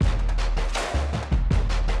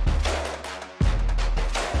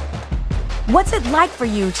What's it like for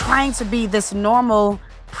you trying to be this normal,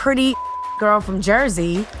 pretty girl from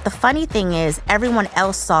Jersey? The funny thing is, everyone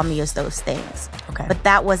else saw me as those things. Okay. But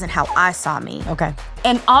that wasn't how I saw me. Okay.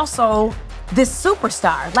 And also, this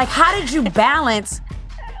superstar. Like, how did you balance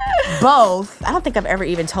both? I don't think I've ever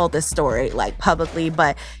even told this story, like, publicly,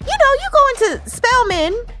 but, you know, you go into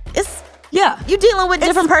Spelman, you're dealing with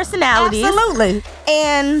different personalities. Absolutely.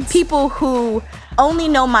 And people who only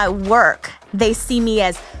know my work, they see me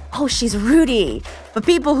as, oh, she's Rudy. But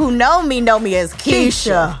people who know me as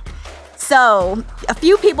Keisha. So a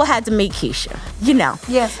few people had to meet Keisha, you know.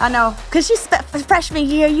 Yes, I know. Because freshman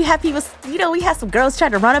year, you have people, you know, we had some girls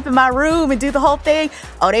trying to run up in my room and do the whole thing.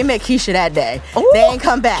 Oh, they met Keisha that day. Ooh, they ain't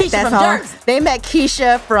come back. Keisha from Jersey. They met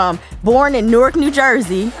Keisha born in Newark, New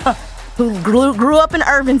Jersey, who grew up in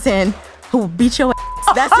Irvington, who beat your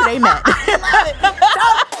ass. That's who they met. I love it.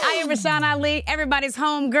 I am Rashawn Ali, everybody's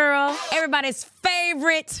homegirl, everybody's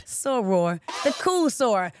favorite soror, the cool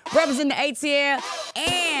soror, representing the ATL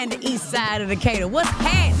and the east side of Decatur. What's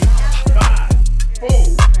happening? 5, 4,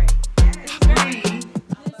 3.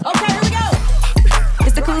 Okay, here we go.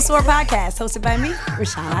 It's the Cool Soror Podcast, hosted by me,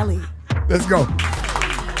 Rashawn Ali. Let's go.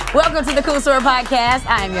 Welcome to the Cool Soror Podcast.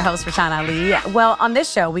 I am your host, Rashawn Ali. Well, on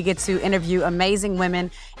this show, we get to interview amazing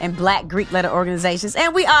women in Black Greek letter organizations,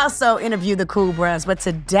 and we also interview the cool bros. But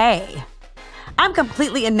today, I'm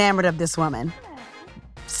completely enamored of this woman.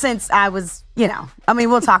 Since I was,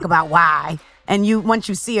 we'll talk about why. And once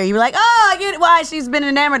you see her, you're like, oh, I get why she's been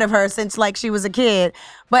enamored of her since like she was a kid.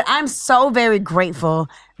 But I'm so very grateful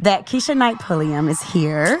that Keisha Knight Pulliam is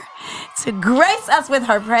here to grace us with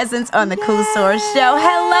her presence on the Cool Soror Show.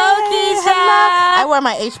 Hello, Keisha. Hello. I wore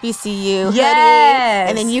my HBCU hoodie,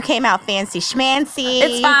 and then you came out fancy schmancy.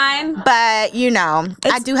 It's fine. But,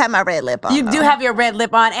 I do have my red lip on. You do have your red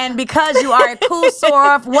lip on, and because you are a cool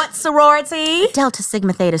soror, what sorority? Delta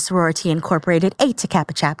Sigma Theta Sorority Incorporated, Eta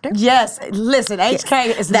Kappa Chapter. Yes, listen,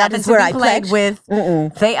 HK is nothing to be played with.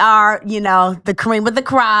 They are, the cream of the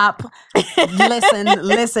crop.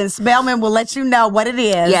 Listen, Spelman will let you know what it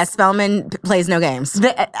is. Yeah, Spelman plays no games.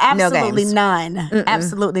 Absolutely none.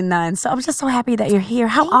 Absolutely none. So I'm just so happy that you're here.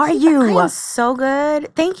 How are you? I am so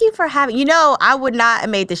good. Thank you for having. I would not have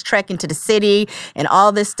made this trek into the city and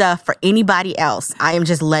all this stuff for anybody else. I am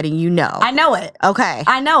just letting you know. I know it. Okay.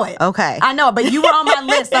 I know it. Okay. I know it. But you were on my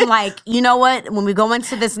list. I'm like, you know what? When we go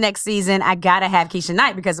into this next season, I gotta have Keisha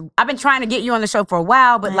Knight because I've been trying to get you on the show for a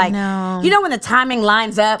while. But when the timing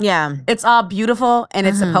lines up, it's all beautiful and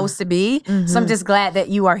it's supposed to be. So I'm just glad that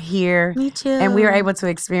you are here. Me too. And we are able to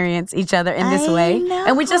experience each other in this way. Know.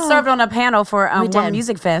 And we just served on a panel for One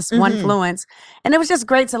Music Fest, One Fluence. And it was just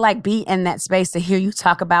great to be in that space to hear you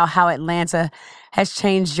talk about how Atlanta has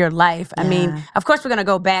changed your life. I mean, of course we're gonna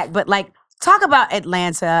go back, but talk about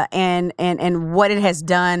Atlanta and what it has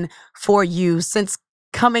done for you since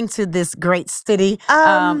coming to this great city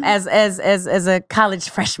as a college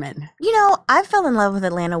freshman. I fell in love with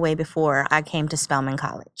Atlanta way before I came to Spelman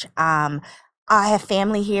College. I have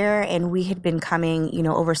family here, and we had been coming,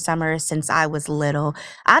 over summer since I was little.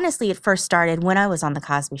 Honestly, it first started when I was on The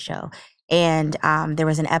Cosby Show. And there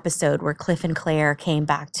was an episode where Cliff and Claire came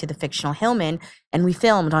back to the fictional Hillman, and we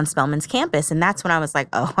filmed on Spelman's campus. And that's when I was like,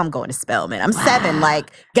 oh, I'm going to Spelman. I'm 7,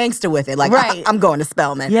 gangster with it. I'm going to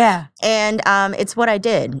Spelman. Yeah. And it's what I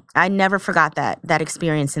did. I never forgot that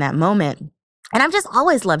experience in that moment. And I've just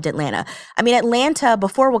always loved Atlanta. I mean, Atlanta,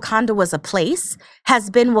 before Wakanda was a place, has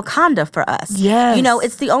been Wakanda for us. Yes.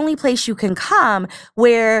 It's the only place you can come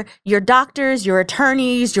where your doctors, your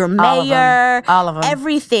attorneys, your mayor, all of them.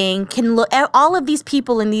 Everything can look, all of these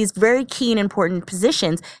people in these very key and important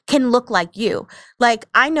positions can look like you.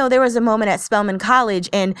 I know there was a moment at Spelman College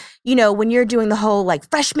and, when you're doing the whole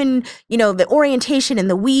freshman, the orientation in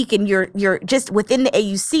the week and you're just within the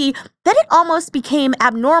AUC, then it almost became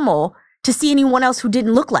abnormal to see anyone else who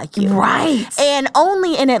didn't look like you. Right. And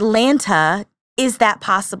only in Atlanta is that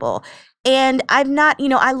possible. And I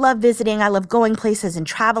love visiting, I love going places and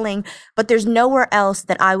traveling, but there's nowhere else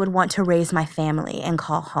that I would want to raise my family and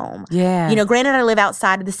call home. Yeah. Granted, I live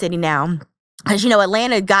outside of the city now. Because,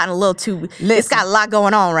 Atlanta had gotten a little too... It's got a lot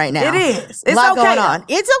going on right now. It is. It's a lot going on.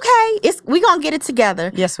 It's okay. We're going to get it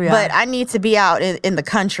together. Yes, we are. But I need to be out in the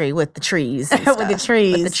country with the trees and stuff. With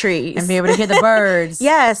the trees. And be able to hear the birds.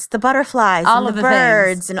 Yes, the butterflies all and of the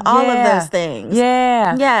birds and all of those things.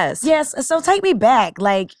 Yeah. Yes. So take me back.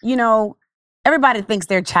 Everybody thinks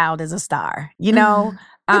their child is a star,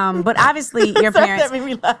 But obviously your Sorry, parents, that made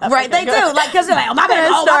me laugh. right? They do, like, cause they're like, oh my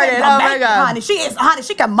baby, Started. Oh my God. honey,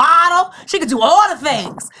 she can model, she can do all the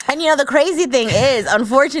things. And the crazy thing is,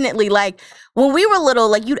 unfortunately, like when we were little,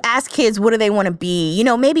 like you'd ask kids, what do they want to be?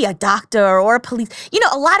 Maybe a doctor or a police,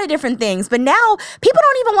 a lot of different things. But now people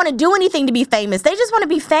don't even want to do anything to be famous. They just want to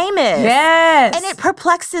be famous. Yes. And it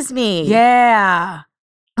perplexes me. Yeah.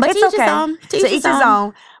 But it's to each okay. his own. To each his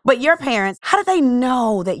own. But your parents, how did they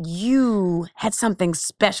know that you had something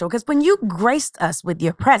special? Because when you graced us with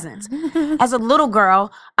your presence, as a little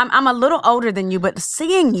girl, I'm a little older than you, but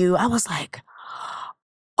seeing you, I was like,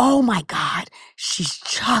 oh my God, she's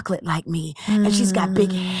chocolate like me. And she's got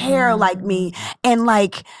big hair like me. And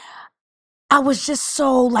like, I was just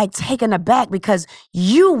so like taken aback because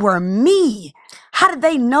you were me. How did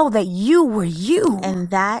they know that you were you? And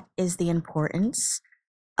that is the importance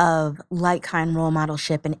of like-kind role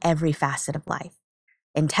modelship in every facet of life.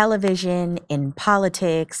 In television, in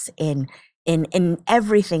politics, in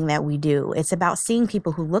everything that we do. It's about seeing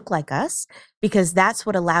people who look like us because that's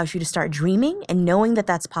what allows you to start dreaming and knowing that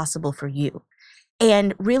that's possible for you.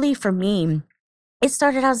 And really for me, it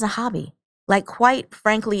started out as a hobby. Like quite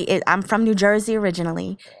frankly, I'm from New Jersey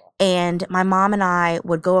originally. And my mom and I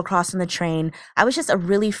would go across on the train. I was just a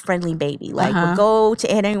really friendly baby. Like would go to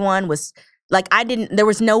anyone, was like, there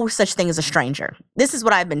was no such thing as a stranger. This is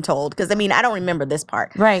what I've been told. Cause I don't remember this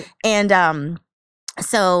part. Right. And,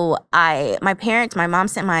 so my mom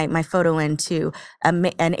sent my photo into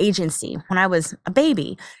an agency when I was a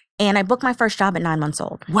baby, and I booked my first job at 9 months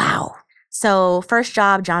old. Wow. So first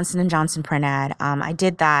job, Johnson & Johnson print ad. I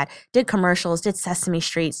did that, did commercials, did Sesame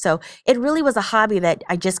Street. So it really was a hobby that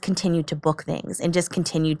I just continued to book things and just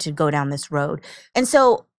continued to go down this road. And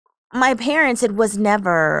so my parents, it was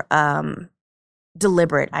never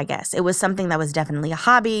deliberate, I guess. It was something that was definitely a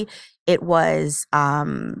hobby. It was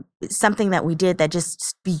something that we did that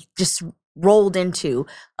just rolled into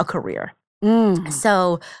a career.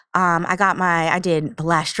 So I did The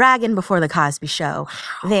Last Dragon before The Cosby Show.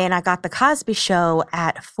 Then I got The Cosby Show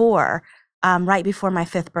at 4, right before my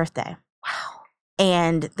 5th birthday. Wow.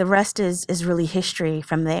 And the rest is really history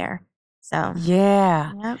from there. So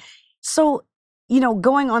yeah. Yep. So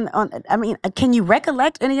going on, can you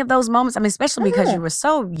recollect any of those moments? Especially because you were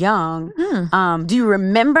so young. Do you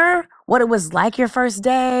remember what it was like your first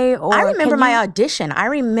day? Or I remember my audition. I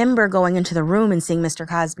remember going into the room and seeing Mr.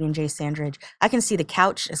 Cosby and Jay Sandridge. I can see the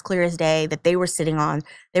couch as clear as day that they were sitting on.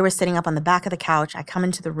 They were sitting up on the back of the couch. I come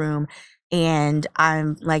into the room and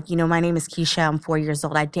I'm like, my name is Keisha. I'm 4 years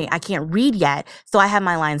old. I can't read yet. So I have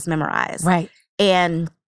my lines memorized. Right.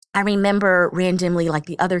 And I remember randomly, like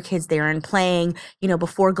the other kids there and playing,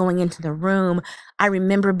 before going into the room. I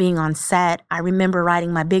remember being on set. I remember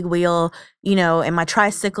riding my big wheel, and my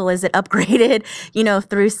tricycle as it upgraded,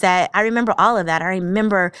 through set. I remember all of that. I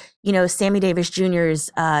remember, Sammy Davis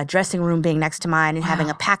Jr.'s dressing room being next to mine and having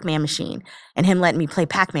a Pac-Man machine and him letting me play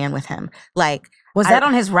Pac-Man with him. Like, was that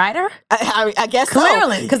on his rider? I guess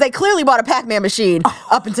clearly, because they clearly bought a Pac-Man machine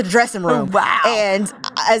up into the dressing room. Wow! And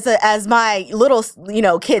as my little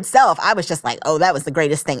kid self, I was just like, oh, that was the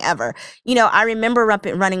greatest thing ever. I remember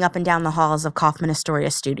running up and down the halls of Kaufman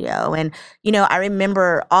Astoria Studio, and I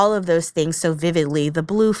remember all of those things so vividly. The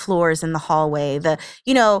blue floors in the hallway.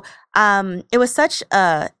 It was such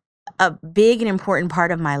a big and important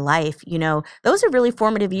part of my life. Those are really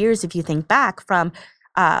formative years if you think back from.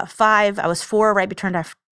 5, I was 4 right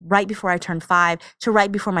before I turned 5 to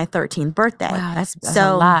right before my 13th birthday. Wow, that's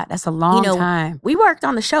a lot. That's a long time. We worked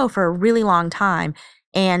on the show for a really long time.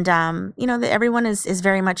 And, everyone is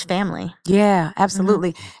very much family. Yeah,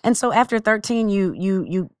 absolutely. And so after 13,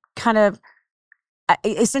 you kind of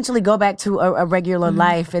essentially go back to a regular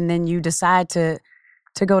life, and then you decide to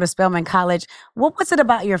go to Spelman College. What was it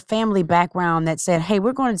about your family background that said, hey,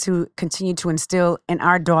 we're going to continue to instill in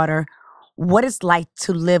our daughter what it's like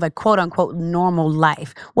to live a quote-unquote normal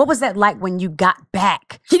life? What was that like when you got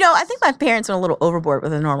back? I think my parents went a little overboard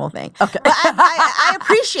with the normal thing. Okay. But I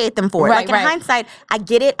appreciate them for it. Right, in hindsight, I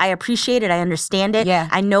get it. I appreciate it. I understand it. Yeah.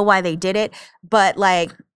 I know why they did it. But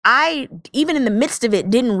I, even in the midst of it,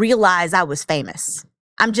 didn't realize I was famous.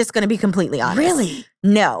 I'm just going to be completely honest. Really?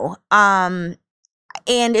 No.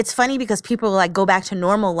 And it's funny because people go back to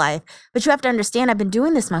normal life, but you have to understand I've been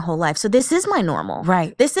doing this my whole life. So this is my normal.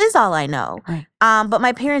 Right. This is all I know. Right. But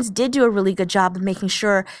my parents did do a really good job of making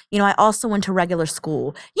sure, I also went to regular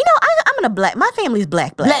school. I'm gonna black. My family's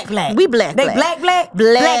black. Black. We black. They black. black.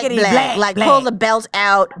 Black. Like black. pull the belt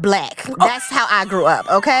out, black. That's how I grew up,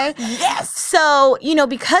 okay? Yes. So,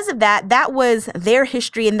 because of that, that was their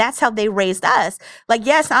history and that's how they raised us. Like,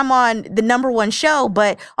 yes, I'm on the number one show,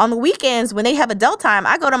 but on the weekends when they have adult time,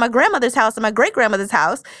 I go to my grandmother's house and my great-grandmother's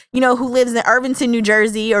house, who lives in Irvington, New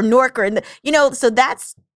Jersey or Newark, so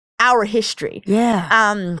that's our history. Yeah.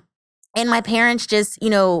 And my parents just,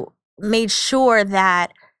 made sure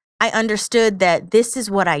that I understood that this is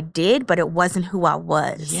what I did, but it wasn't who I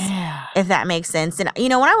was. Yeah. If that makes sense. And,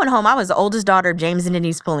 when I went home, I was the oldest daughter of James and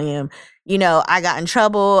Denise Pulliam. I got in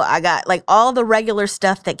trouble. I got like all the regular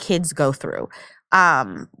stuff that kids go through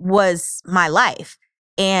was my life.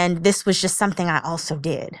 And this was just something I also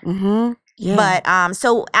did. Mm-hmm. Yeah. But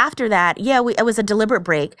so after that, it was a deliberate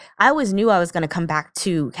break. I always knew I was going to come back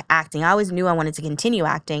to acting. I always knew I wanted to continue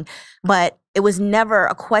acting, but it was never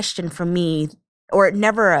a question for me or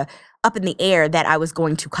never up in the air that I was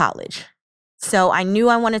going to college. So I knew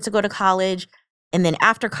I wanted to go to college, and then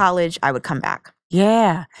after college, I would come back.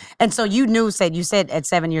 Yeah. And so you said at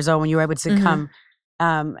 7 years old when you were able to come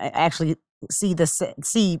actually see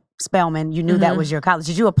Spelman, you knew that was your college.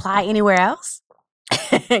 Did you apply anywhere else?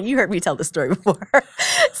 You heard me tell the story before.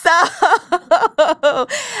 So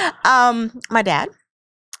my dad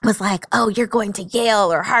was like, oh, you're going to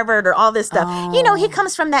Yale or Harvard or all this stuff. Oh. He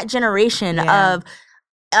comes from that generation of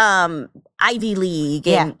Ivy League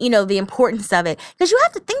and, the importance of it. Because you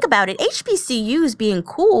have to think about it. HBCUs being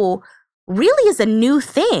cool really is a new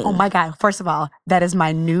thing. Oh, my God. First of all, that is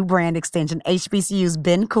my new brand extension. HBCU's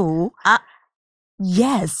been cool.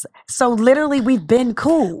 Yes. So literally we've been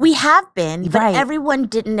cool. We have been, but Right. everyone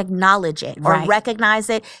didn't acknowledge it or Right. recognize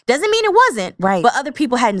it. Doesn't mean it wasn't, Right. but other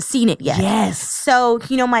people hadn't seen it yet. Yes. So,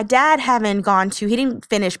 my dad having gone to, he didn't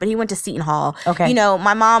finish, but he went to Seton Hall. Okay.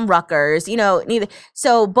 My mom Rutgers, neither.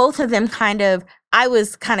 So both of them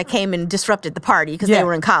came and disrupted the party because they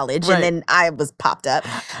were in college Right. and then I was popped up.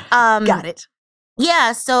 Got it.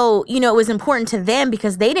 Yeah. So, it was important to them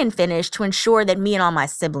because they didn't finish to ensure that me and all my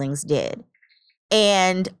siblings did.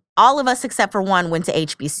 And all of us except for one went to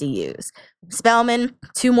HBCUs. Spelman,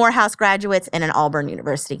 2 Morehouse graduates, and an Auburn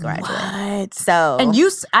University graduate. What? So, And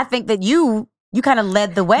I think that you kind of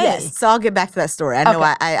led the way. yes. So I'll get back to that story. I know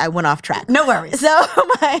Okay. I went off track. No worries.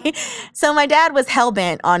 So my dad was hell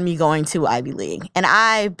bent on me going to Ivy League, and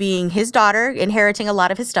I, being his daughter, inheriting a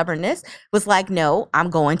lot of his stubbornness, was like, no, I'm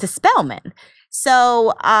going to Spelman.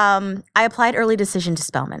 So I applied early decision to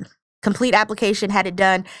Spelman. Complete application, had it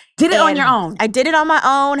done. Did it on And your own? I did it on my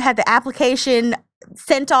own, had the application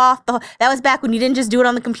sent off. That was back when you didn't just do it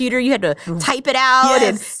on the computer. You had to type it out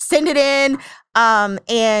and Yes. send it in.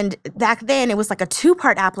 And back then it was like a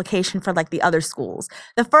 2-part application for like the other schools.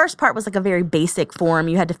 The first part was like a very basic form.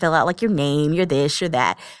 You had to fill out like your name, your this, your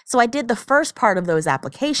that. So I did the first part of those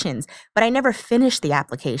applications, but I never finished the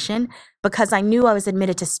application because I knew I was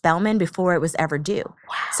admitted to Spelman before it was ever due.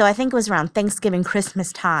 Wow. So I think it was around Thanksgiving,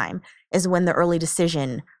 Christmas time is when the early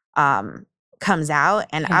decision comes out,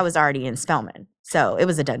 and I was already in Spelman. So it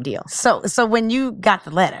was a done deal. So when you got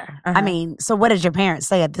the letter, so what did your parents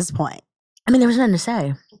say at this point? I mean, there was nothing to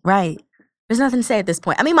say. Right. There's nothing to say at this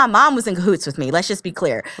point. I mean, my mom was in cahoots with me. Let's just be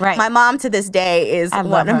clear. Right. My mom to this day is I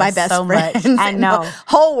love one of her my best so much. friends I in know. the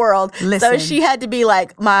whole world. So Listen. she had to be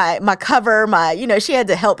like my cover, she had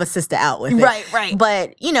to help a sister out with it. Right.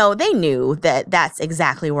 But, they knew that that's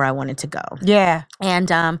exactly where I wanted to go. Yeah.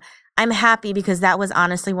 And I'm happy because that was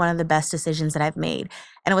honestly one of the best decisions that I've made.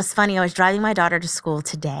 And it was funny. I was driving my daughter to school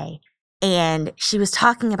today, and she was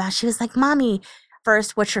like, Mommy,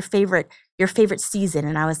 first, what's your favorite season?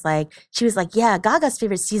 And she was like, yeah, Gaga's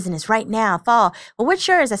favorite season is right now, fall. Well, what's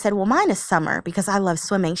yours? I said, well, mine is summer because I love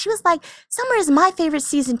swimming. She was like, summer is my favorite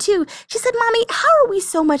season too. She said, Mommy, how are we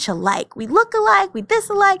so much alike? We look alike, we this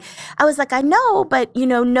alike. I was like, I know, but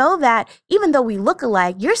know that even though we look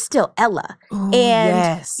alike, you're still Ella. Ooh, And,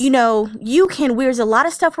 yes. there's a lot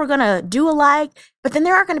of stuff we're going to do alike, but then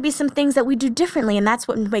there are going to be some things that we do differently, and that's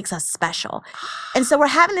what makes us special. And so we're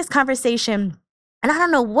having this conversation, and I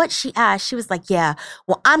don't know what she asked. She was like, yeah,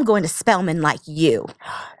 well, I'm going to Spelman like you.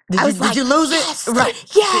 Did you lose yes, it? Right.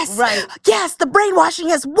 Yes. Right. Yes, the brainwashing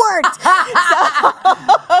has worked.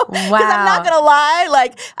 Wow. Because I'm not going to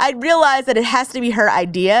lie, I realized that it has to be her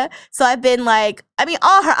idea. So I've been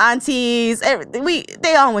all her aunties,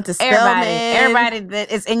 they all went to Spelman. Everybody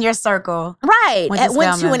that is in your circle. Right.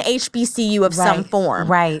 Went to an HBCU of some form.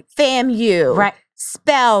 Right. FAMU. Right.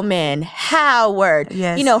 Spelman, Howard.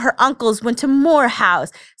 Yes. Her uncles went to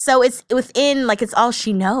Morehouse. So it's within, it's all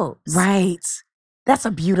she knows. Right. That's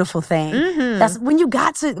a beautiful thing. Mm-hmm. That's when you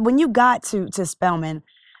got to Spelman.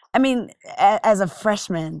 I mean, as a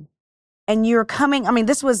freshman, and you're coming. I mean,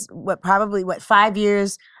 this was probably 5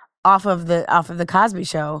 years off of the Cosby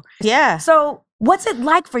Show. Yeah. So what's it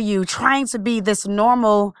like for you trying to be this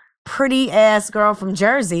normal, pretty ass girl from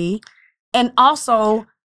Jersey, and also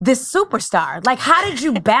this superstar? Like, how did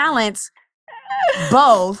you balance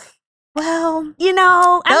both? Well,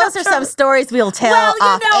 Those are some stories we'll tell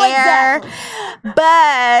off air. Exactly.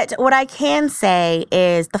 But what I can say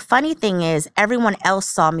is the funny thing is everyone else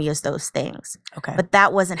saw me as those things. Okay. But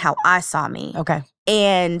that wasn't how I saw me. Okay.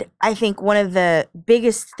 And I think one of the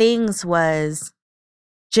biggest things was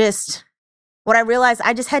just what I realized,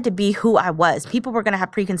 I just had to be who I was. People were going to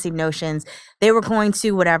have preconceived notions. They were going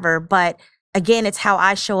to whatever. But again, it's how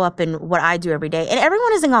I show up and what I do every day. And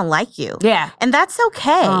everyone isn't going to like you. Yeah. And that's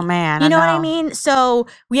okay. Oh, man. You know what I mean? So,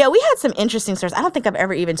 yeah, we had some interesting stories. I don't think I've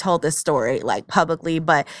ever even told this story, like, publicly.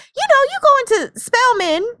 But, you go into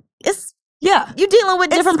Spelman, you're dealing with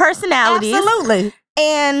different personalities. Absolutely.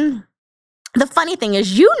 And the funny thing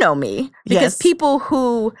is, you know me. Because people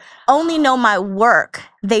who only know my work,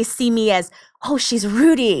 they see me as, oh, she's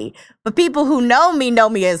Rudy. But people who know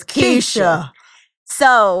me as Keisha.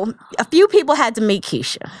 So a few people had to meet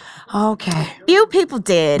Keisha. Okay. Few people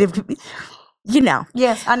did.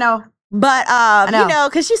 Yes, I know. But,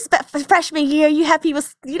 because freshman year, you have people,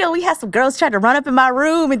 we had some girls trying to run up in my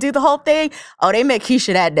room and do the whole thing. Oh, they met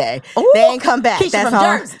Keisha that day. Ooh, they ain't come back. Keisha from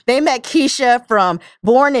Jersey. They met Keisha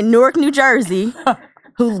born in Newark, New Jersey,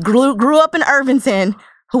 who grew up in Irvington,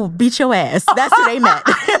 who will beat your ass. That's who they met.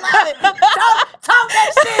 I love it. Talk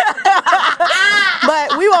that shit.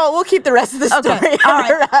 But we'll keep the rest of the story. Okay. All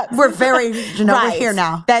right. We're very, right. We're here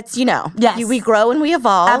now. That's, yes. We grow and we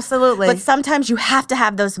evolve. Absolutely. But sometimes you have to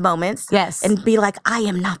have those moments. Yes. And be like, I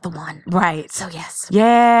am not the one. Right. So, yes.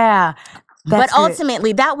 Yeah. But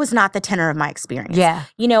ultimately, that was not the tenor of my experience. Yeah.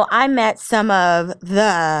 I met some of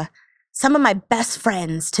my best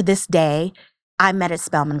friends to this day. I met at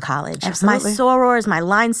Spelman College. Absolutely. My sorors, my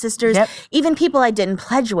line sisters, even people I didn't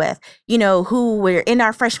pledge with, who were in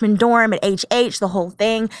our freshman dorm at HH, the whole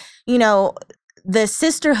thing, the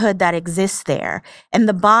sisterhood that exists there and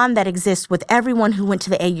the bond that exists with everyone who went to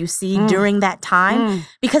the AUC during that time,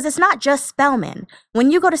 because it's not just Spelman. When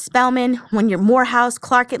you go to Spelman, when you're Morehouse,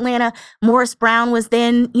 Clark Atlanta, Morris Brown was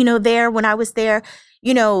then, there when I was there,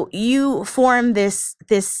 you form this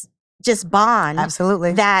just bond.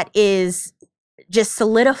 Absolutely. That is just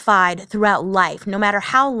solidified throughout life, no matter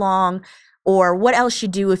how long or what else you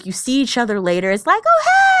do. If you see each other later, it's like, oh,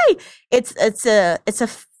 hey, it's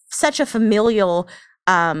such a familial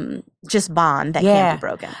just bond that can't be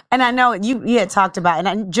broken. And I know you had talked about,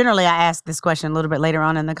 and generally I ask this question a little bit later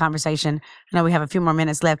on in the conversation. I know we have a few more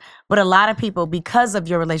minutes left, but a lot of people, because of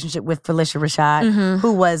your relationship with Phylicia Rashad,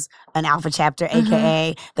 who was an Alpha Chapter,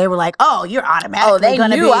 AKA, they were like, oh, you're automatically going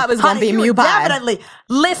to be. Oh, they knew I was going to be Mu Pi. Definitely.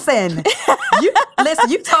 Listen,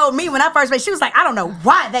 you told me when I first met, she was like, I don't know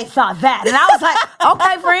why they thought that. And I was like,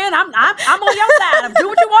 okay, friend, I'm on your side. Do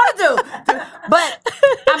what you want to do. But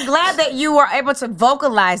I'm glad that you were able to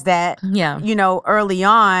vocalize that. Yeah. Early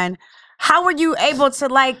on. How were you able to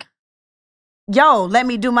let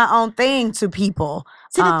me do my own thing to people?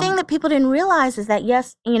 So the thing that people didn't realize is that,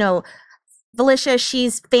 yes, Phylicia,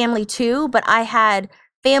 she's family too, but I had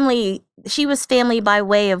family, she was family by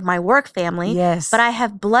way of my work family. Yes. But I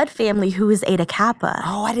have blood family who is Eta Kappa.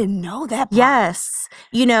 Oh, I didn't know that part. Yes.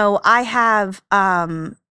 I have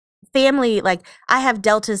family, I have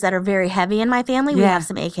deltas that are very heavy in my family. We have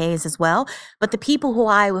some AKs as well. But the people who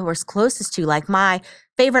I was closest to, like my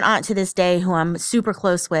favorite aunt to this day, who I'm super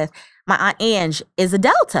close with, my Aunt Ange is a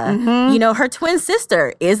delta. Her twin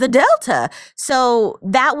sister is a delta. So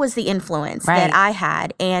that was the influence that I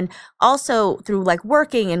had. And also through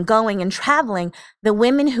working and going and traveling, the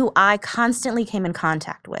women who I constantly came in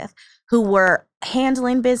contact with, who were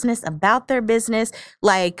handling business, about their business,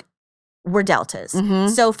 were deltas.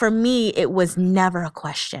 So for me, it was never a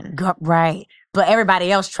question. Right. But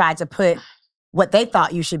everybody else tried to put what they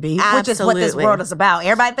thought you should be, which is what this world is about.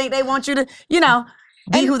 Everybody think they want you to,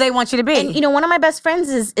 be who they want you to be. And, one of my best friends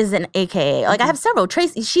is an AKA. I have several.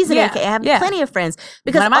 Tracy, she's an AKA. I have plenty of friends.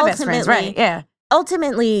 Because one of my best friends, right? Yeah.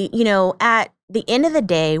 Ultimately, at the end of the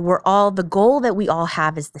day, the goal that we all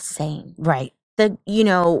have is the same. Right.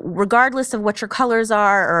 Regardless of what your colors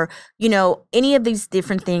are or, any of these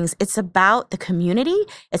different things, it's about the community.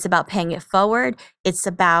 It's about paying it forward. It's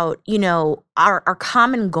about, our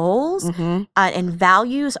common goals and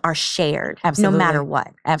values are shared. Absolutely. No matter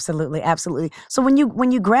what. Absolutely. Absolutely. So when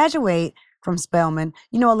you graduate from Spelman,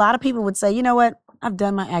 a lot of people would say, you know what, I've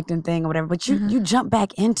done my acting thing or whatever, but you jump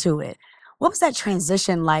back into it. What was that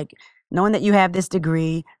transition like, knowing that you have this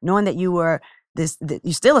degree, knowing that you were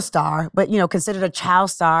you're still a star, but considered a child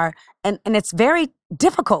star, and it's very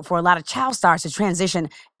difficult for a lot of child stars to transition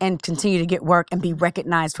and continue to get work and be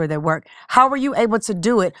recognized for their work. How were you able to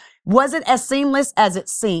do it? Was it as seamless as it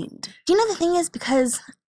seemed? Do you know the thing is, because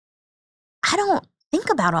I don't think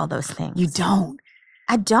about all those things. You don't.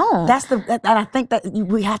 I don't. And I think that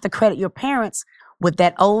we have to credit your parents with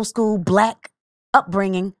that old school Black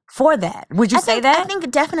upbringing for that. Would you say that? I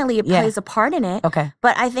think definitely it plays a part in it. Okay.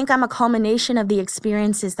 But I think I'm a culmination of the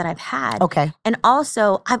experiences that I've had. Okay. And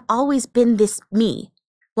also, I've always been this me.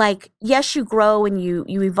 Like, yes, you grow and you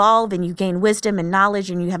evolve and you gain wisdom and knowledge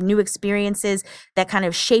and you have new experiences that kind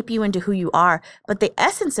of shape you into who you are. But the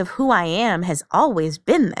essence of who I am has always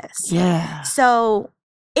been this. Yeah. So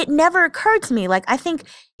it never occurred to me. Like, I think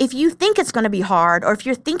if you think it's going to be hard or if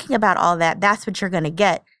you're thinking about all that, that's what you're going to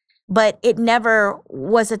get. But it never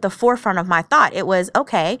was at the forefront of my thought. It was,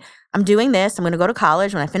 okay, I'm doing this. I'm going to go to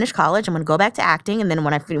college. When I finish college, I'm going to go back to acting. And then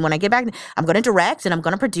when I get back, I'm going to direct and I'm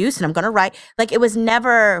going to produce and I'm going to write. Like, it was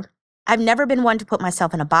never, I've never been one to put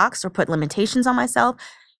myself in a box or put limitations on myself.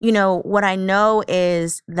 What I know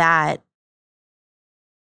is that,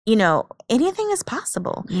 anything is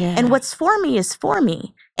possible. Yeah. And what's for me is for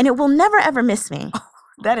me. And it will never, ever miss me.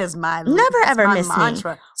 That is my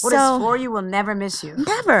mantra. What is for you will never miss you.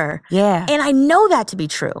 Never. Yeah. And I know that to be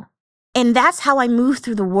true. And that's how I move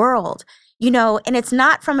through the world, and it's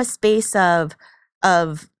not from a space of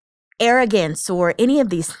arrogance or any of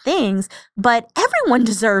these things, but everyone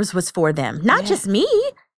deserves what's for them, not just me.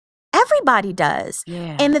 Everybody does.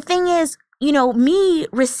 Yeah. And the thing is, me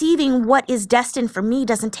receiving what is destined for me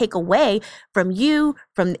doesn't take away from you,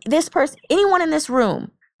 from this person, anyone in this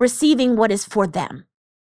room receiving what is for them.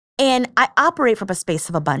 And I operate from a space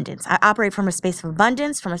of abundance. I operate from a space of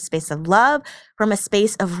abundance, from a space of love, from a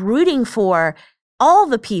space of rooting for all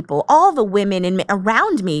the people, all the women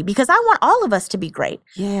around me, because I want all of us to be great.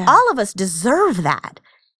 Yeah. All of us deserve that.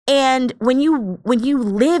 And when you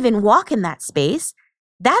live and walk in that space,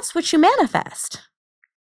 that's what you manifest.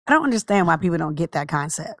 I don't understand why people don't get that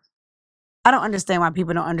concept. I don't understand why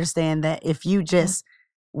people don't understand that if you just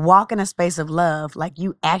walk in a space of love, like,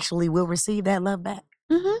 you actually will receive that love back.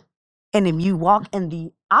 Mm-hmm. And if you walk in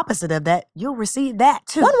the opposite of that, you'll receive that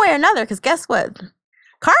too. One way or another, because guess what?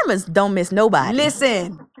 Karmas don't miss nobody.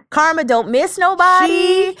 Listen. Karma don't miss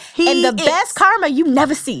nobody. And the best karma you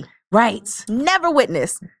never see. Right. Never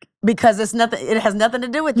witness. Because it has nothing to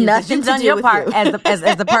do with you. Nothing You've done to do your with part you.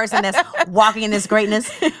 as the person that's walking in this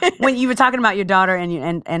greatness. When you were talking about your daughter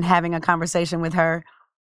and having a conversation with her,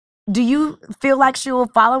 do you feel like she will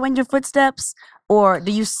follow in your footsteps? Or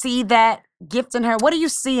do you see that gift in her? What do you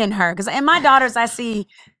see in her? Because in my daughters,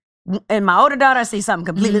 in my older daughter, I see something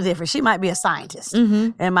completely different. She might be a scientist. Mm-hmm.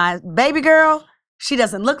 And my baby girl, she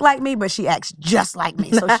doesn't look like me, but she acts just like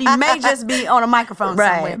me. So she may just be on a microphone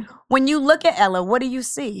somewhere. When you look at Ella, what do you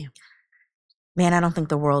see? Man, I don't think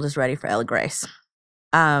the world is ready for Ella Grace.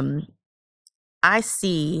 I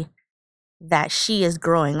see that she is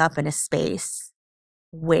growing up in a space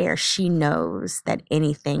where she knows that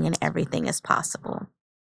anything and everything is possible.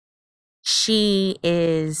 She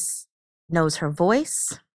knows her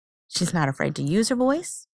voice. She's not afraid to use her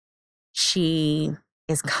voice. She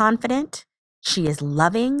is confident. She is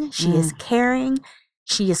loving. She is caring.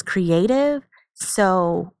 She is creative.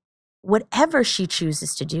 So whatever she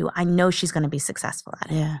chooses to do, I know she's going to be successful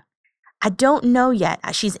at it. Yeah. I don't know yet.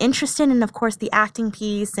 She's interested in, of course, the acting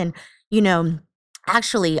piece. And,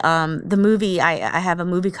 actually, the movie, I have a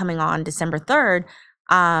movie coming on December 3rd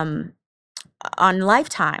on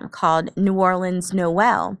Lifetime called New Orleans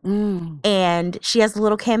Noel. And she has a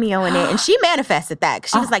little cameo in it. And she manifested that.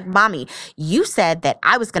 She was like, Mommy, you said that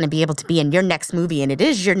I was going to be able to be in your next movie, and it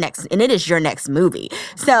is your next movie.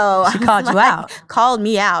 So she called you out. Called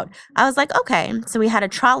me out. I was like, okay. So we had a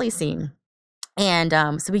trolley scene.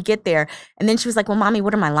 And so we get there. And then she was like, well, Mommy,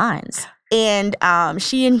 what are my lines? And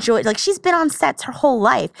she enjoyed, like, she's been on sets her whole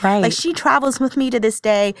life. Right. Like, she travels with me to this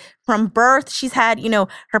day. From birth, she's had,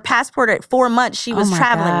 her passport at 4 months, she was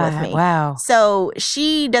traveling with me. Wow. So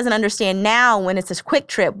she doesn't understand now when it's a quick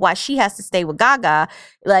trip why she has to stay with Gaga.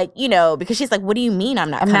 Like, because she's like, what do you mean I'm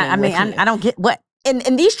not coming with you? I don't get what.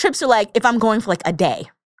 And these trips are like, if I'm going for like a day.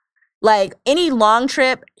 Like, any long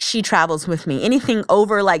trip, she travels with me. Anything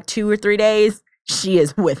over like 2 or 3 days, she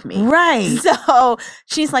is with me. Right. So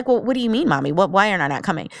she's like, well, what do you mean, Mommy? Why am I not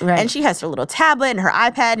coming? Right. And she has her little tablet and her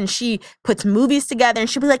iPad, and she puts movies together, and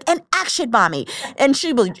she'll be like, and action, Mommy. And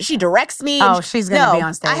she directs me. Oh, she's going to be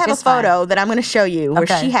on stage. I have a photo that I'm going to show you where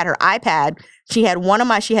she had her iPad. She had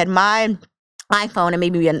my iPhone and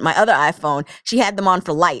maybe my other iPhone, she had them on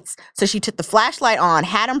for lights. So she took the flashlight on,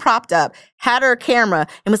 had them propped up, had her camera,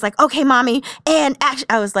 and was like, okay, mommy, and action.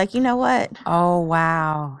 I was like, you know what? Oh,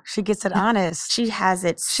 wow. She gets it honest. She has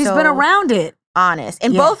it She's been around it. Honest.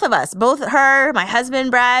 And both of us, both her, my husband,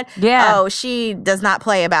 Brad. Yeah. Oh, she does not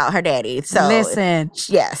play about her daddy. So listen.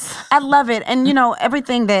 Yes. I love it. And,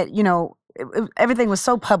 everything that, everything was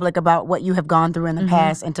so public about what you have gone through in the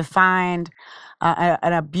past, and to find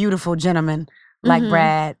a beautiful gentleman like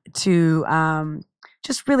Brad to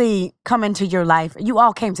just really come into your life. You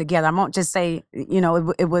all came together. I won't just say,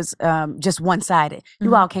 it was just one-sided.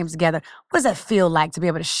 You all came together. What does that feel like to be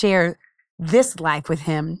able to share this life with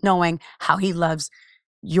him, knowing how he loves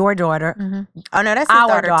your daughter? Oh, no, that's his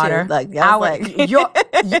daughter too.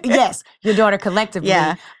 Yes, your daughter collectively.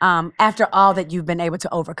 Yeah. After all that you've been able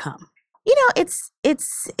to overcome.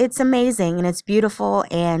 It's amazing and it's beautiful.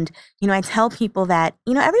 And, I tell people that,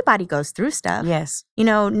 everybody goes through stuff. Yes.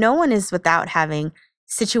 No one is without having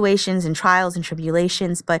situations and trials and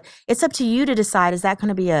tribulations, but it's up to you to decide, is that going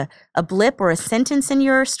to be a blip or a sentence in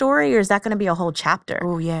your story, or is that going to be a whole chapter?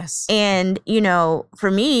 Oh, yes. And,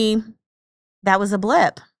 for me, that was a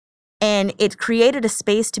blip. And it created a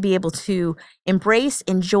space to be able to embrace,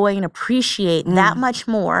 enjoy, and appreciate that much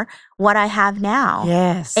more what I have now.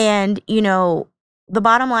 Yes. And, the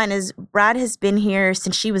bottom line is Brad has been here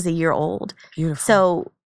since she was a year old. Beautiful.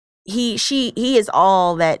 So he is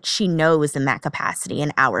all that she knows in that capacity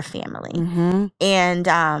in our family. And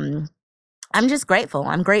I'm just grateful.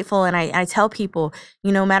 I'm grateful. And I tell people,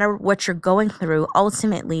 no matter what you're going through,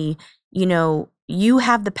 ultimately, you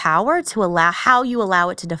have the power to allow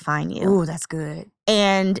it to define you. Ooh, that's good.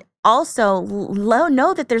 And also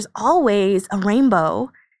know that there's always a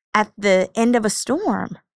rainbow at the end of a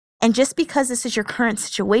storm. And just because this is your current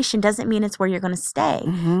situation doesn't mean it's where you're going to stay.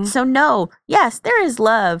 So no, yes, there is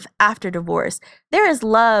love after divorce. There is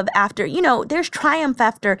love after, there's triumph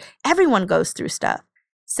after everyone goes through stuff.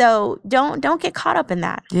 So don't get caught up in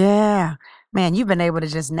that. Yeah. Man, you've been able to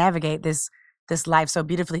just navigate this life so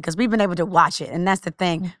beautifully, because we've been able to watch it. And that's the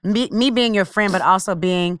thing. Me being your friend, but also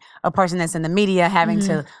being a person that's in the media, having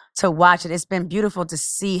to watch it. It's been beautiful to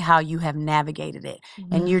see how you have navigated it.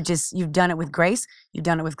 And you've done it with grace, you've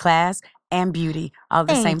done it with class and beauty all at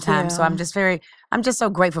the same time. So I'm just so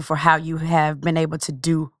grateful for how you have been able to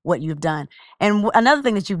do what you've done. And another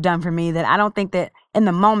thing that you've done for me that I don't think that in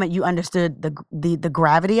the moment you understood the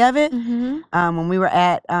gravity of it. When we were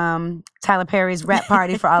at Tyler Perry's rap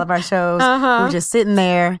party for all of our shows, we were just sitting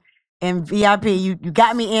there in VIP. You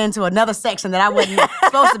got me into another section that I wasn't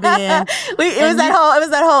supposed to be in. It was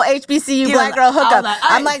that whole HBCU black girl hookup.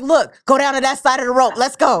 I'm like, look, go down to that side of the rope.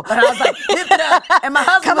 Let's go. And I was like, lift it up. And my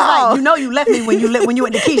husband was like, you left me when you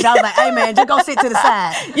went to Keisha. I was like, hey man, just go sit to the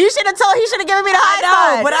side. He should have given me the high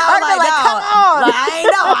five. But I was like, come on. Like, I ain't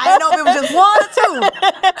know if it was just one or two.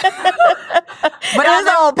 But it was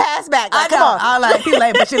an old pass back. Like, come on. I was like, he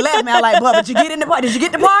like, but you left me. I was like, but you get in the party. Did you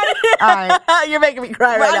get the party? All right. You're making me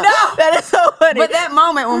cry right now. I know. That is so funny. But that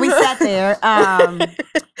moment when we sat there,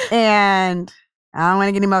 and I don't want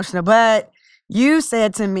to get emotional, but you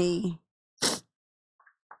said to me,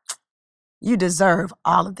 you deserve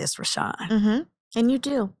all of this, Rashawn. And you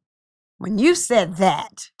do. When you said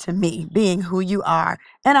that to me, being who you are,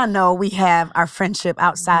 and I know we have our friendship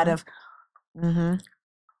outside of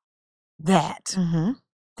that,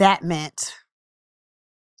 that meant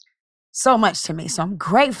so much to me. So I'm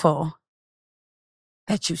grateful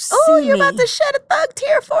that you see me. Oh, you're about to shed a thug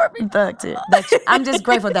tear for me. Thug tear. I'm just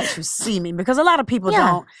grateful that you see me, because a lot of people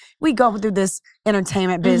don't. We go through this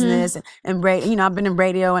entertainment business and radio. I've been in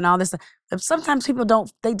radio and all this stuff. Sometimes people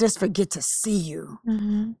don't. They just forget to see you.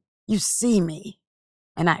 You see me,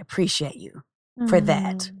 and I appreciate you for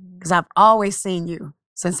that, because I've always seen you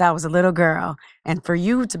since I was a little girl, and for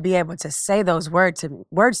you to be able to say those words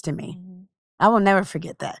to me. I will never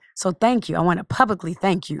forget that. So thank you. I want to publicly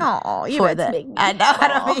thank you for that. I know. I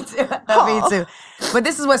don't mean to. I don't mean to. But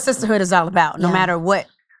this is what sisterhood is all about. No matter what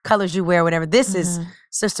colors you wear, whatever. This is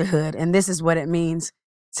sisterhood, and this is what it means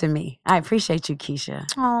to me. I appreciate you, Keisha.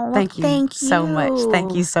 Oh, thank you so much.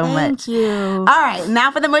 Thank you so much. Thank you. All right,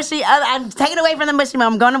 now for the mushy. I'm taking away from the mushy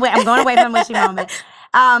moment. I'm going away from the mushy moment.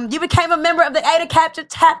 You became a member of the Eta Kappa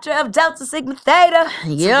chapter of Delta Sigma Theta,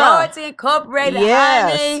 Sorority Incorporated,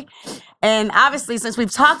 honey. And obviously, since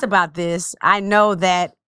we've talked about this, I know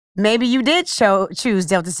that maybe you did choose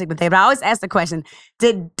Delta Sigma Theta. But I always ask the question,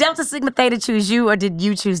 did Delta Sigma Theta choose you, or did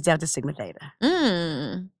you choose Delta Sigma Theta?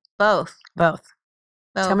 Both.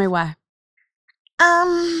 Tell me why.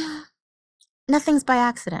 Nothing's by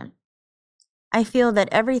accident. I feel that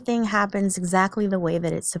everything happens exactly the way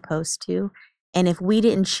that it's supposed to. And if we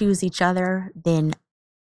didn't choose each other, then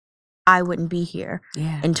I wouldn't be here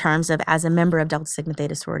in terms of as a member of Delta Sigma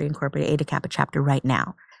Theta Sorority Incorporated Eta Kappa chapter right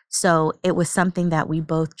now. So it was something that we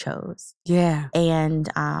both chose. Yeah. And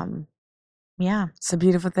it's a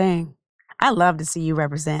beautiful thing. I love to see you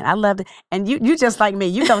represent. I love it. And you just like me.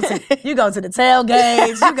 You go to the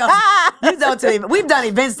tailgates. You go to we've done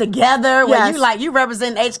events together where you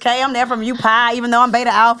represent HK. I'm there from U Pi, even though I'm Beta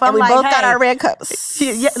Alpha. And we both got our red cups.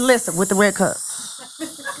 Yeah, listen, with the red cup.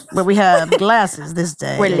 But we have glasses this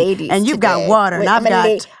day. We're ladies. And you've got water. And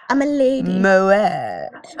I'm a lady. Moet.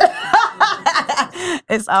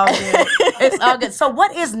 It's all good. It's all good. So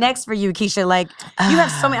what is next for you, Keisha? Like, you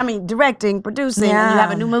have so many, directing, producing, and you have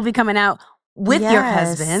a new movie coming out with your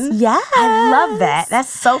husband. Yeah. I love that. That's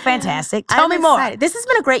so fantastic. Tell me more. Excited. This has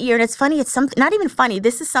been a great year, and it's funny. It's something, not even funny.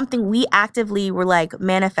 This is something we actively were like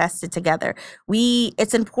manifested together.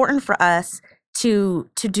 It's important for us to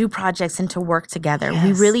do projects and to work together. Yes.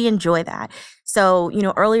 We really enjoy that. So,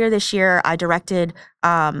 earlier this year, I directed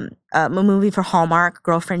a movie for Hallmark,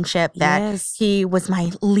 Girlfriendship, that he was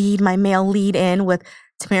my male lead in with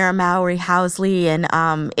Tamara Mowry Housley, and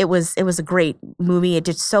it was a great movie. It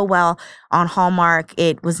did so well on Hallmark.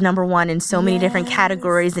 It was #1 in so many different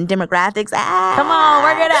categories and demographics. Come on,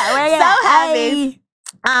 work it out. So happy.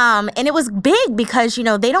 And it was big because,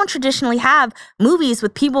 they don't traditionally have movies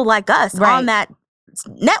with people like us on that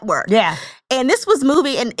network. Yeah. And this was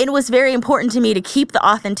movie, and it was very important to me to keep the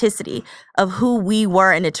authenticity of who we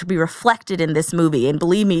were and it to be reflected in this movie. And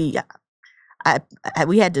believe me,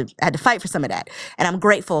 we had to fight for some of that, and I'm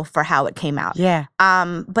grateful for how it came out. Yeah.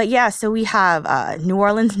 So we have New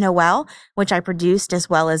Orleans Noel, which I produced, as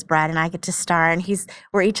well as Brad and I get to star, and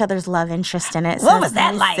we're each other's love interest in it. So what was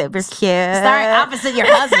that like? Super cute. Starring opposite your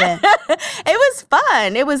husband. It was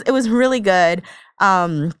fun. It was really good.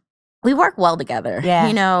 We work well together. Yeah.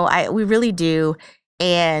 We really do.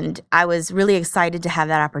 And I was really excited to have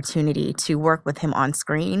that opportunity to work with him on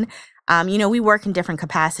screen. We work in different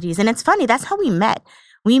capacities, and it's funny. That's how we met.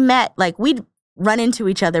 We met, like, we'd run into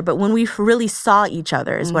each other, but when we really saw each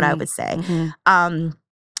other is what I would say. Mm-hmm.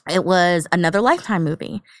 It was another Lifetime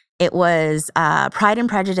movie. It was Pride and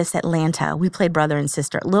Prejudice Atlanta. We played brother and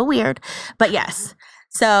sister. A little weird, but yes.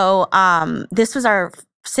 So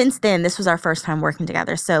since then, this was our first time working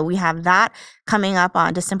together. So we have that coming up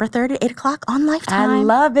on December 3rd at 8 o'clock on Lifetime. I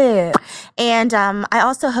love it. And I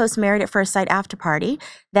also host Married at First Sight After Party.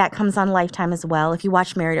 That comes on Lifetime as well. If you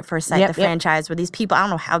watch Married at First Sight, the franchise, where these people, I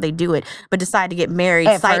don't know how they do it, but decide to get married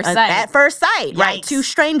at first sight, right? Two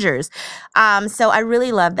strangers. So I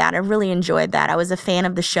really love that. I really enjoyed that. I was a fan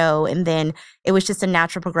of the show. And then it was just a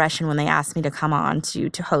natural progression when they asked me to come on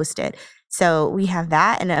to host it. So we have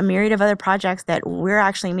that and a myriad of other projects that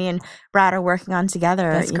me and Brad are working on together.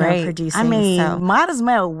 That's great. Producing. Might as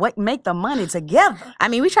well make the money together.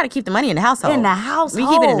 We try to keep the money in the household. In the household. We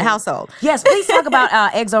keep it in the household. Yes, please talk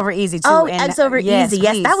about Eggs Over Easy too. Oh, Eggs Over Easy.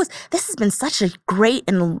 Yes, this has been such a great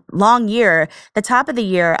and long year. The top of the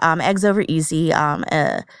year, Eggs Over Easy,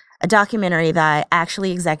 a documentary that I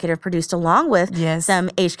actually executive produced along with some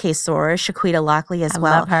HK sorors, Shaquita Lockley as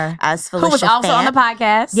well. Love her. As Felicia who was also Fan. on the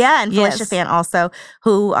podcast. Yeah, and Felicia Fan also,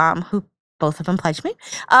 who both of them pledged me.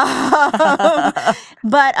 But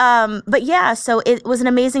yeah, so it was an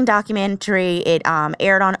amazing documentary. It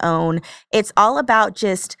aired on OWN. It's all about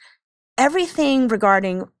just everything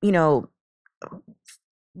regarding,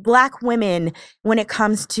 Black women when it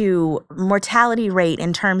comes to mortality rate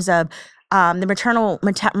in terms of the maternal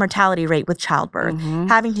mortality rate with childbirth,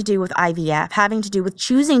 having to do with IVF, having to do with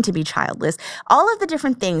choosing to be childless, all of the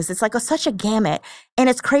different things. It's like such a gamut. And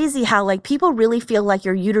it's crazy how people really feel like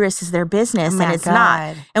your uterus is their business, and it's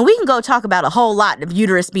not. And we can go talk about a whole lot of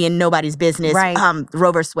uterus being nobody's business,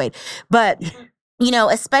 Roe versus Wade. But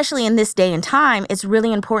especially in this day and time, it's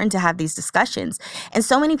really important to have these discussions. And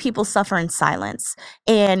so many people suffer in silence.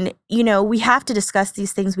 And, we have to discuss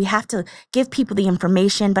these things. We have to give people the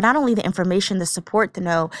information, but not only the information, the support to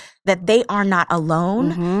know that they are not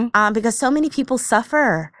alone, because so many people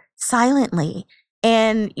suffer silently.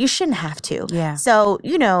 And you shouldn't have to. Yeah. So,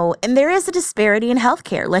 and there is a disparity in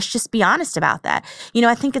healthcare. Let's just be honest about that.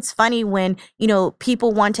 I think it's funny when,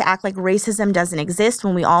 people want to act like racism doesn't exist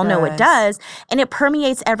when we all know it does. And it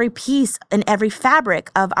permeates every piece and every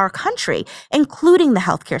fabric of our country, including the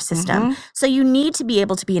healthcare system. So you need to be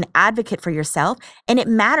able to be an advocate for yourself. And it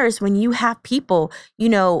matters when you have people,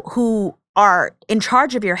 who are in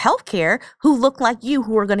charge of your healthcare, who look like you,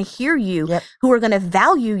 who are going to hear you, who are going to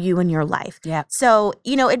value you in your life. So,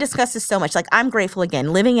 it discusses so much. Like, I'm grateful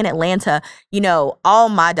again, living in Atlanta, all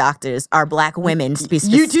my doctors are Black women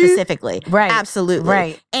specifically. Right. Absolutely.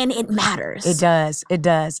 Right. And it matters. It does. It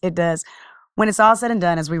does. It does. when it's all said and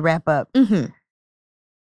done, as we wrap up,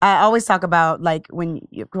 I always talk about like when,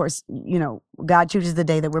 of course, God chooses the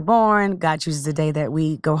day that we're born. God chooses the day that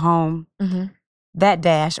we go home. That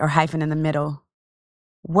dash or hyphen in the middle.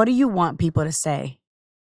 What do you want people to say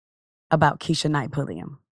about Keisha Knight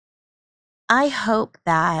Pulliam? I hope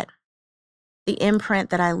that the imprint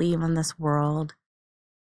that I leave on this world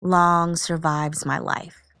long survives my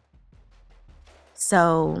life.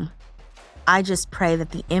 So I just pray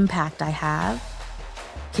that the impact I have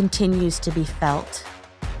continues to be felt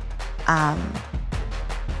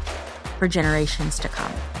for generations to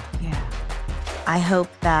come. Yeah. I hope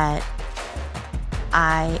that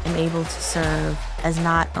I am able to serve as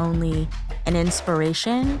not only an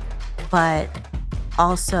inspiration, but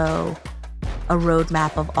also a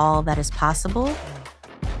roadmap of all that is possible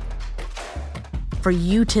for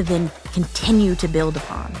you to then continue to build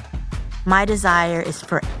upon. My desire is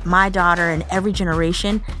for my daughter and every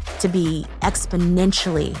generation to be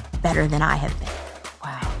exponentially better than I have been.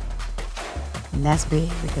 Wow. And that's big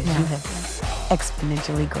because you have been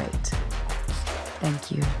exponentially great.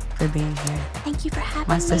 Thank you for being here. Thank you for having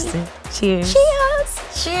my me. sister. Cheers.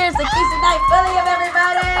 Cheers. Cheers to Keisha Knight Pulliam,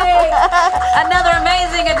 everybody. Another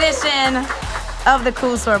amazing edition of the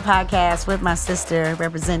Cool Soror Podcast with my sister,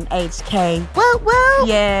 representing HK. Woo, woo.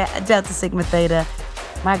 Yeah, Delta Sigma Theta.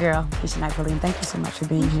 My girl, Keisha Knight Pulliam, thank you so much for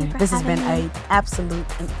being here. This has been an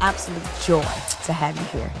absolute joy to have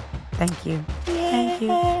you here. Thank you. Yay. Thank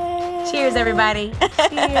you. Cheers, everybody.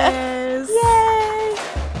 Cheers. Yay.